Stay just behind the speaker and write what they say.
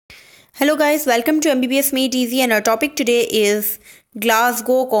Hello guys, welcome to MBBS Made Easy, and our topic today is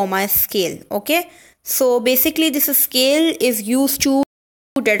Glasgow, Coma scale. Okay, so basically this scale is used to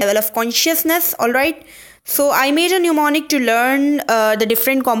the level of consciousness. All right, so I made a mnemonic to learn the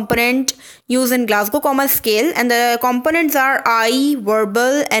different component used in Glasgow, Coma scale, and the components are eye,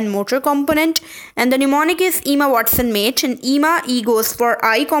 verbal and motor component, and the mnemonic is EMA Watson mate, and EMA E goes for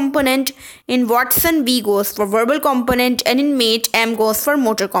eye component, in Watson B goes for verbal component, and in mate M goes for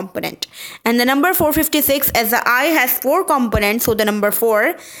motor component. And the number 456, as the eye has 4 components, so the number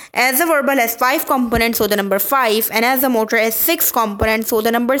 4, as the verbal has 5 components, so the number 5, and as the motor has 6 components, so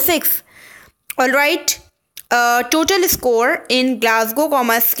the number 6. Alright, total score in Glasgow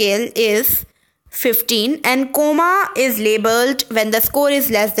Coma scale is 15, and Coma is labeled when the score is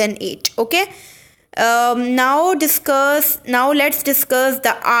less than 8. Okay, now let's discuss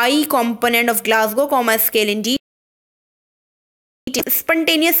the eye component of Glasgow Coma scale in detail.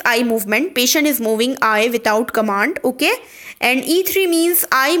 Spontaneous eye movement, patient is moving eye without command. Okay, and E3 means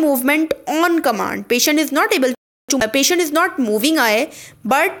eye movement on command. Patient is not moving eye,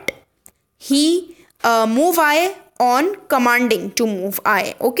 but he move eye on commanding to move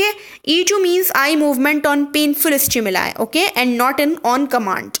eye. Okay, E2 means eye movement on painful stimuli. Okay, and not on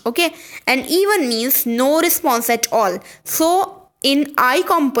command. Okay, and E1 means no response at all. So in eye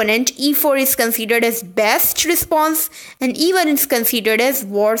component, E4 is considered as best response and E1 is considered as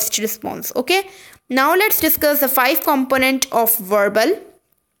worst response. Okay, now let's discuss the 5 component of verbal.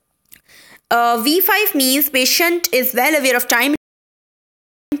 V5 means patient is well aware of time,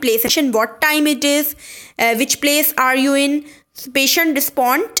 place, what time it is, which place are you in. So patient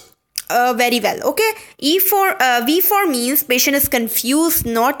respond very well. Okay, V4 means patient is confused,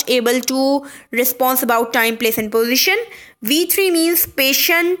 not able to respond about time, place and position. V3 means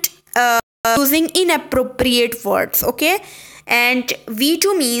patient using inappropriate words. Okay, and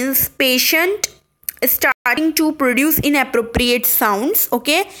V2 means patient starting to produce inappropriate sounds.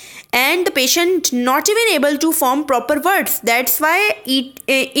 Okay, and the patient not even able to form proper words. That's why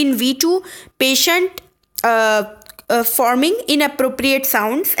in V2 patient forming inappropriate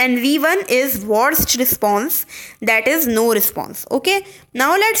sounds, and V1 is worst response, that is no response. Okay,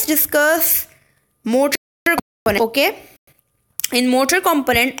 now let's discuss motor component. Okay, in motor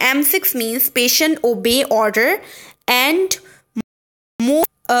component, M6 means patient obey order and move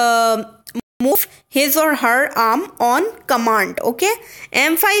his or her arm on command. Okay,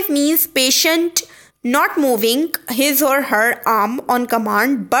 M5 means patient not moving his or her arm on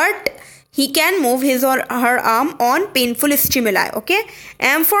command, but he can move his or her arm on painful stimuli. Okay,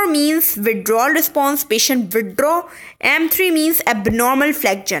 M4 means withdrawal response, patient withdraw. M3 means abnormal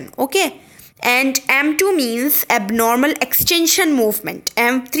flexion. Okay, and M2 means abnormal extension movement.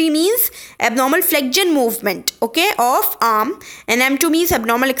 M3 means abnormal flexion movement, okay, of arm, and M2 means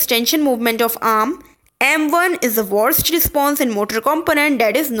abnormal extension movement of arm. M1 is the worst response in motor component,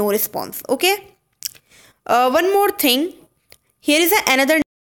 that is no response. Okay, one more thing, here is another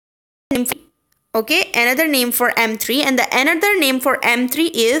name. Okay, another name for M3, and the another name for M3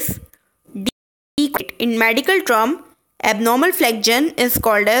 is decorticate. In medical term, abnormal flexion is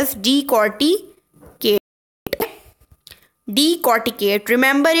called as decorticate. Decorticate,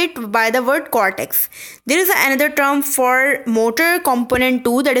 remember it by the word cortex. There is another term for motor component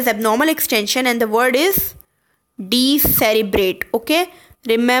 2, that is abnormal extension, and the word is decerebrate. Okay,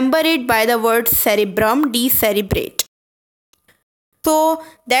 remember it by the word cerebrum, decerebrate. So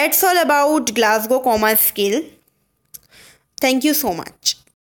that's all about Glasgow Coma scale. Thank you so much.